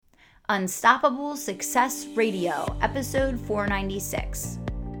Unstoppable Success Radio, episode 496.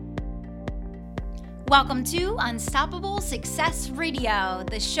 Welcome to Unstoppable Success Radio,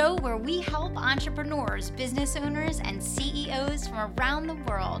 the show where we help entrepreneurs, business owners, and CEOs from around the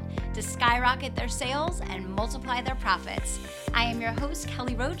world to skyrocket their sales and multiply their profits. I am your host,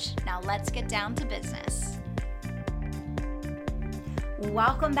 Kelly Roach. Now let's get down to business.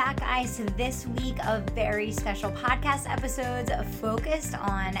 Welcome back, guys, to this week of very special podcast episodes focused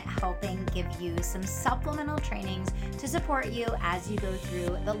on helping give you some supplemental trainings to support you as you go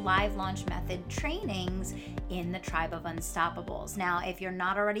through the live launch method trainings in the Tribe of Unstoppables. Now, if you're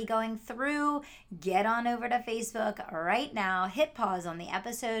not already going through, get on over to Facebook right now, hit pause on the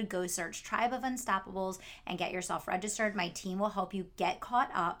episode, go search Tribe of Unstoppables and get yourself registered. My team will help you get caught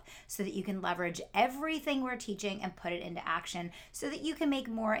up so that you can leverage everything we're teaching and put it into action so that you can make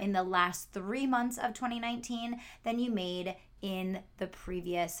more in the last 3 months of 2019 than you made in the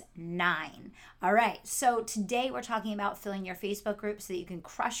previous 9. All right, so today we're talking about filling your Facebook group so that you can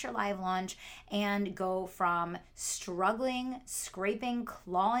crush your live launch and go from struggling, scraping,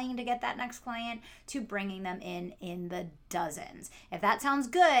 clawing to get that next client to bringing them in the dozens. If that sounds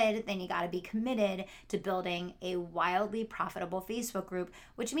good, then you got to be committed to building a wildly profitable Facebook group,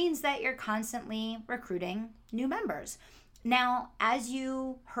 which means that you're constantly recruiting new members. Now, as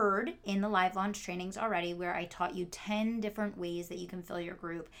you heard in the live launch trainings already, where I taught you 10 different ways that you can fill your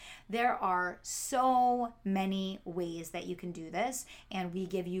group, there are so many ways that you can do this, and we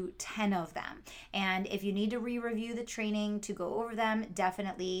give you 10 of them. And if you need to re-review the training to go over them,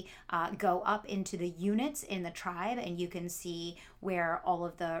 definitely go up into the units in the tribe, and you can see where all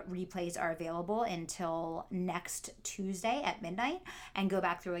of the replays are available until next Tuesday at midnight, and go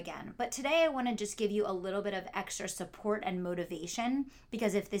back through again. But today I want to just give you a little bit of extra support and motivation,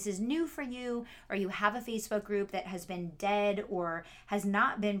 because if this is new for you, or you have a Facebook group that has been dead or has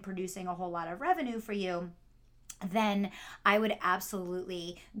not been producing a whole lot of revenue for you, then I would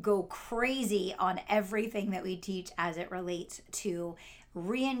absolutely go crazy on everything that we teach as it relates to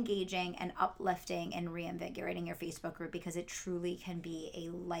re-engaging and uplifting and reinvigorating your Facebook group, because it truly can be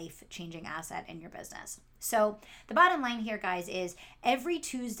a life-changing asset in your business. So the bottom line here, guys, is every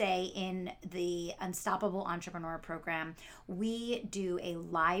Tuesday in the Unstoppable Entrepreneur Program, we do a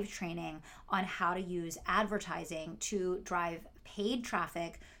live training on how to use advertising to drive paid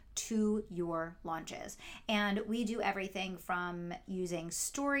traffic to your launches. And we do everything from using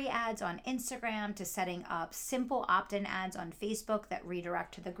story ads on Instagram to setting up simple opt-in ads on Facebook that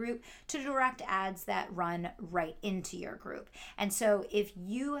redirect to the group to direct ads that run right into your group. And so if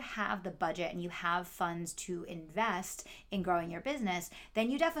you have the budget and you have funds to invest in growing your business,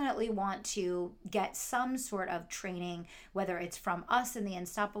 then you definitely want to get some sort of training, whether it's from us in the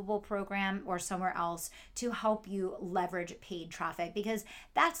Unstoppable program or somewhere else, to help you leverage paid traffic, because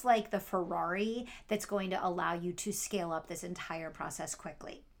that's like the Ferrari that's going to allow you to scale up this entire process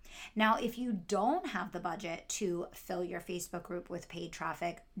quickly. Now, if you don't have the budget to fill your Facebook group with paid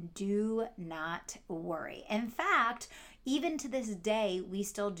traffic, do not worry. In fact, even to this day, we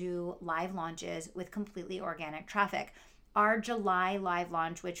still do live launches with completely organic traffic. Our July live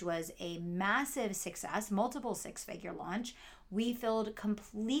launch, which was a massive success, multiple six-figure launch, we filled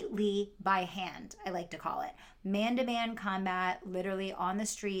completely by hand, I like to call it. Man-to-man combat, literally on the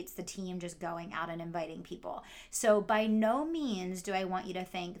streets, the team just going out and inviting people. So by no means do I want you to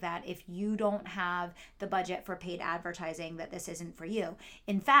think that if you don't have the budget for paid advertising, that this isn't for you.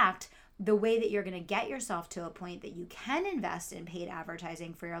 In fact, the way that you're going to get yourself to a point that you can invest in paid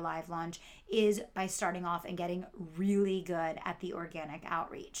advertising for your live launch is by starting off and getting really good at the organic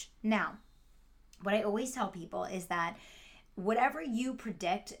outreach. Now, what I always tell people is that whatever you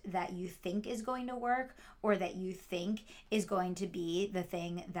predict that you think is going to work, or that you think is going to be the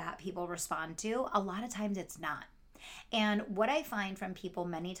thing that people respond to, a lot of times it's not. And what I find from people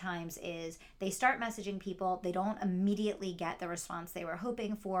many times is they start messaging people, they don't immediately get the response they were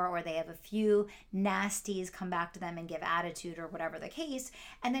hoping for, or they have a few nasties come back to them and give attitude or whatever the case,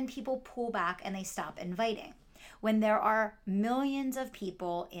 and then people pull back and they stop inviting. When there are millions of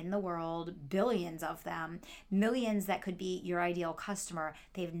people in the world, billions of them, millions that could be your ideal customer,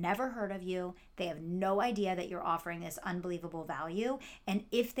 they've never heard of you, they have no idea that you're offering this unbelievable value, and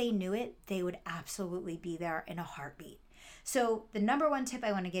if they knew it, they would absolutely be there in a heartbeat. So the number one tip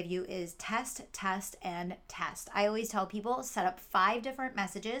I want to give you is test, test, and test. I always tell people, set up 5 different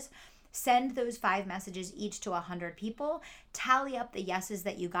messages. Send those 5 messages each to 100 people. tally up the yeses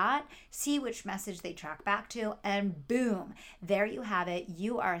that you got, see which message they track back to, and boom, there you have it.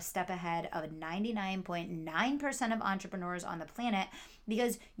 You are a step ahead of 99.9% of entrepreneurs on the planet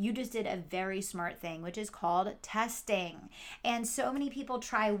because you just did a very smart thing, which is called testing. And so many people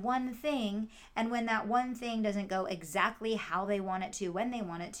try one thing, and when that one thing doesn't go exactly how they want it to, when they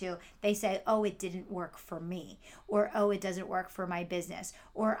want it to, they say, oh, it didn't work for me, or oh, it doesn't work for my business,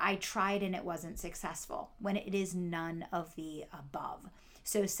 or I tried and it wasn't successful, when it is none of the above.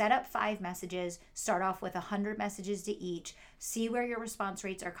 So set up 5 messages, start off with 100 messages to each, see where your response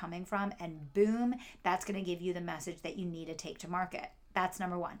rates are coming from, and boom, that's going to give you the message that you need to take to market. That's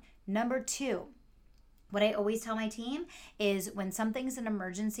number 1. Number 2, what I always tell my team is when something's an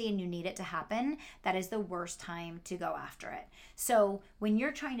emergency and you need it to happen, that is the worst time to go after it. So when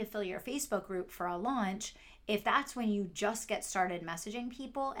you're trying to fill your Facebook group for a launch, if that's when you just get started messaging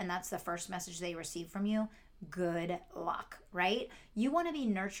people and that's the first message they receive from you, good luck, right? You want to be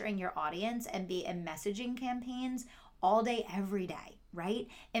nurturing your audience and be in messaging campaigns all day, every day, right?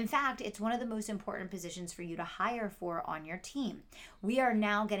 In fact, it's one of the most important positions for you to hire for on your team. We are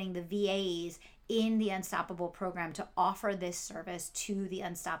now getting the VAs in the Unstoppable program to offer this service to the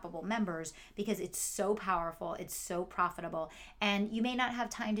Unstoppable members because it's so powerful, it's so profitable, and you may not have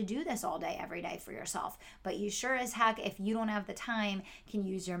time to do this all day, every day for yourself, but you sure as heck, if you don't have the time, can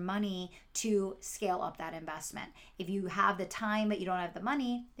use your money to scale up that investment. If you have the time but you don't have the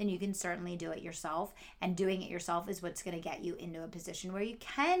money, then you can certainly do it yourself, and doing it yourself is what's going to get you into a position where you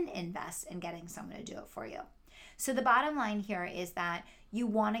can invest in getting someone to do it for you. So the bottom line here is that you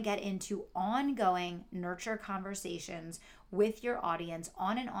want to get into ongoing nurture conversations with your audience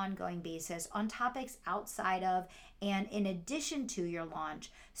on an ongoing basis on topics outside of and in addition to your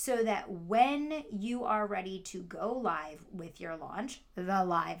launch, so that when you are ready to go live with your launch, the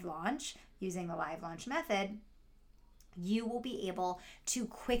live launch, using the live launch method, you will be able to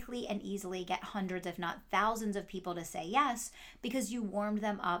quickly and easily get hundreds, if not thousands of people to say yes because you warmed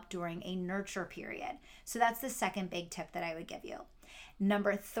them up during a nurture period. So that's the second big tip that I would give you.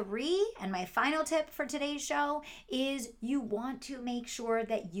 Number 3, and my final tip for today's show, is you want to make sure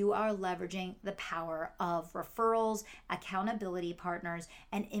that you are leveraging the power of referrals, accountability partners,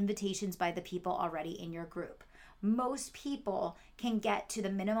 and invitations by the people already in your group. Most people can get to the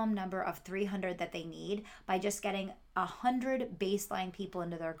minimum number of 300 that they need by just getting 100 baseline people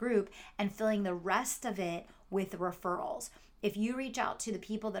into their group and filling the rest of it with referrals. If you reach out to the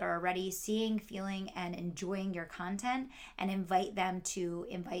people that are already seeing, feeling, and enjoying your content and invite them to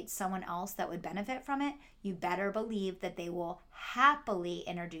invite someone else that would benefit from it, you better believe that they will happily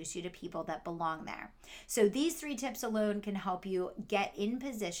introduce you to people that belong there. So these 3 tips alone can help you get in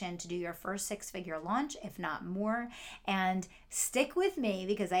position to do your first 6-figure launch, if not more. And stick with me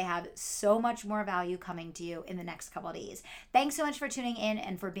because I have so much more value coming to you in the next couple of days. Thanks so much for tuning in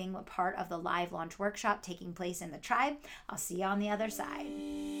and for being a part of the live launch workshop taking place in the tribe. I'll see you on the other side.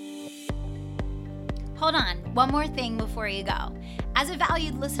 Hold on, one more thing before you go. As a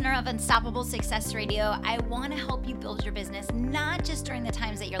valued listener of Unstoppable Success Radio, I want to help you build your business, not just during the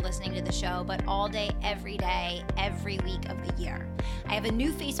times that you're listening to the show, but all day, every week of the year. I have a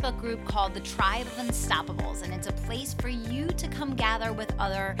new Facebook group called the Tribe of Unstoppables, and it's a place for you to come gather with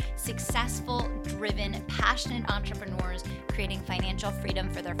other successful, driven, passionate entrepreneurs creating financial freedom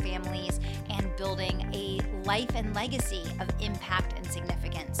for their families and building a life and legacy of impact and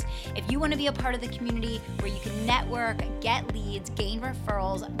significance. If you want to be a part of the community where you can network, get leads, gain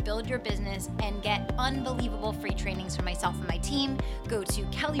referrals, build your business, and get unbelievable free trainings from myself and my team, go to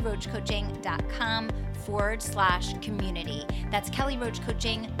kellyroachcoaching.com/community. That's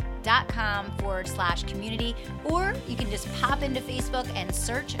kellyroachcoaching.com/community, or you can just pop into Facebook and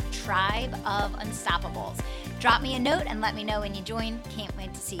search Tribe of Unstoppables. Drop me a note and let me know when you join. Can't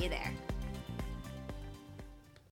wait to see you there.